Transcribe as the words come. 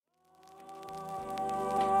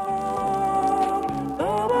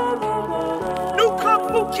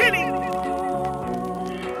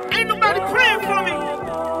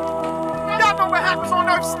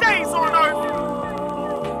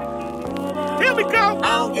I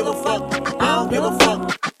don't give a fuck. I don't give a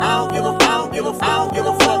fuck. I don't give a fuck. I don't give a fuck. I don't give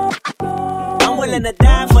a fuck. I'm willing to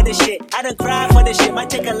die for this shit. I done cried for this shit. Might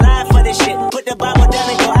take a lie for this shit. Put the Bible down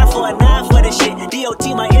and go out for a nine for this shit.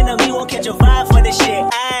 DOT, my enemy, won't catch a vibe for this shit.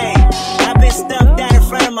 Ayy, I been stuck down in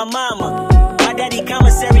front of my mama. My daddy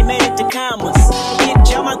commissary made it to commas.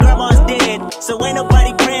 Bitch, all my grandma's dead, so ain't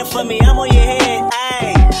nobody praying for me. I'm on your head.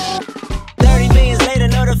 Ayy, 30 millions later,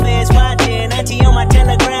 know the feds watching. Auntie on my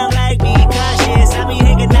telegram like be cautious. I be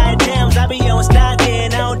hanging night Thames, I be on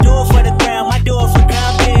Stockton. I don't do it for the gram, I do it for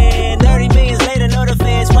Compton. 30 millions later, know the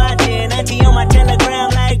feds watching. Auntie on my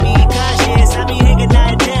telegram like be cautious. I be hanging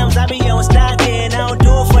night Thames, I be on Stockton. I don't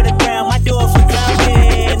do it for the gram, I do it for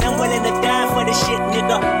Compton. I'm willing to die for this shit,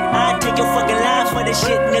 nigga. I take your fucking life for this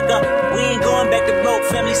shit, nigga. We ain't going back to broke,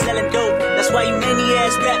 family selling dope. That's why you many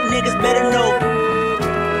ass rap niggas better know.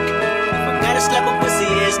 Gotta slap a pussy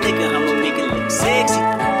ass nigga, I'ma make it look sexy.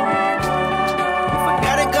 If I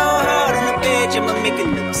gotta go hard on the bitch, I'ma make it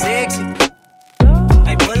look sexy.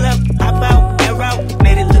 I pull up, hop out, air out,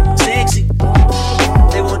 made it look sexy.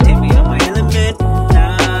 They won't take me out my element,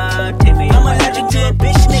 nah, take me. I'm allergic to a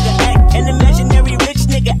bitch nigga act, an imaginary rich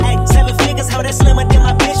nigga act. 7 figures, how that slimmer than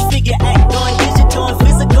my bitch figure act. Going digital and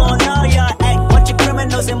physical and all y'all act. Bunch of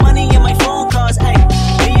criminals and money in my phone calls act.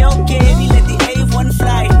 Be okay, we let the A1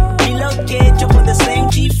 fly. Relocate, jump on the same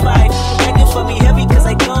G5. Begging for me heavy cause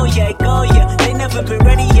I go, yeah. They never been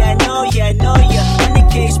ready, yeah, I know, yeah.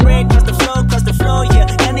 100K spread across the floor, yeah.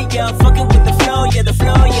 None of y'all fucking with the flow,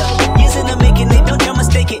 yeah. Years in the making, they don't y'all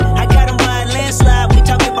mistake it. I got them by a landslide, we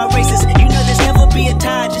talking about races. You know there's never be a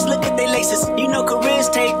tie, just look at they laces. You know careers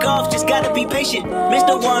take off, just gotta be patient.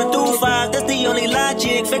 Mr. 1 through 5, that's the only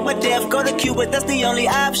logic. Fake my death, go to Cuba, that's the only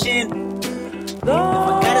option. If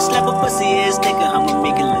I gotta slap a pussy ass nigga, I'ma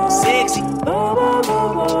make it look sexy. If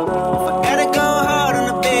I gotta go hard on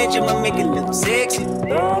the bitch, I'ma make it look sexy. I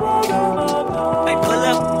pull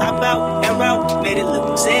up, hop out, air out, made it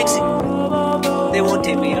look sexy. They won't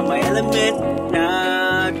take me out my element, nah.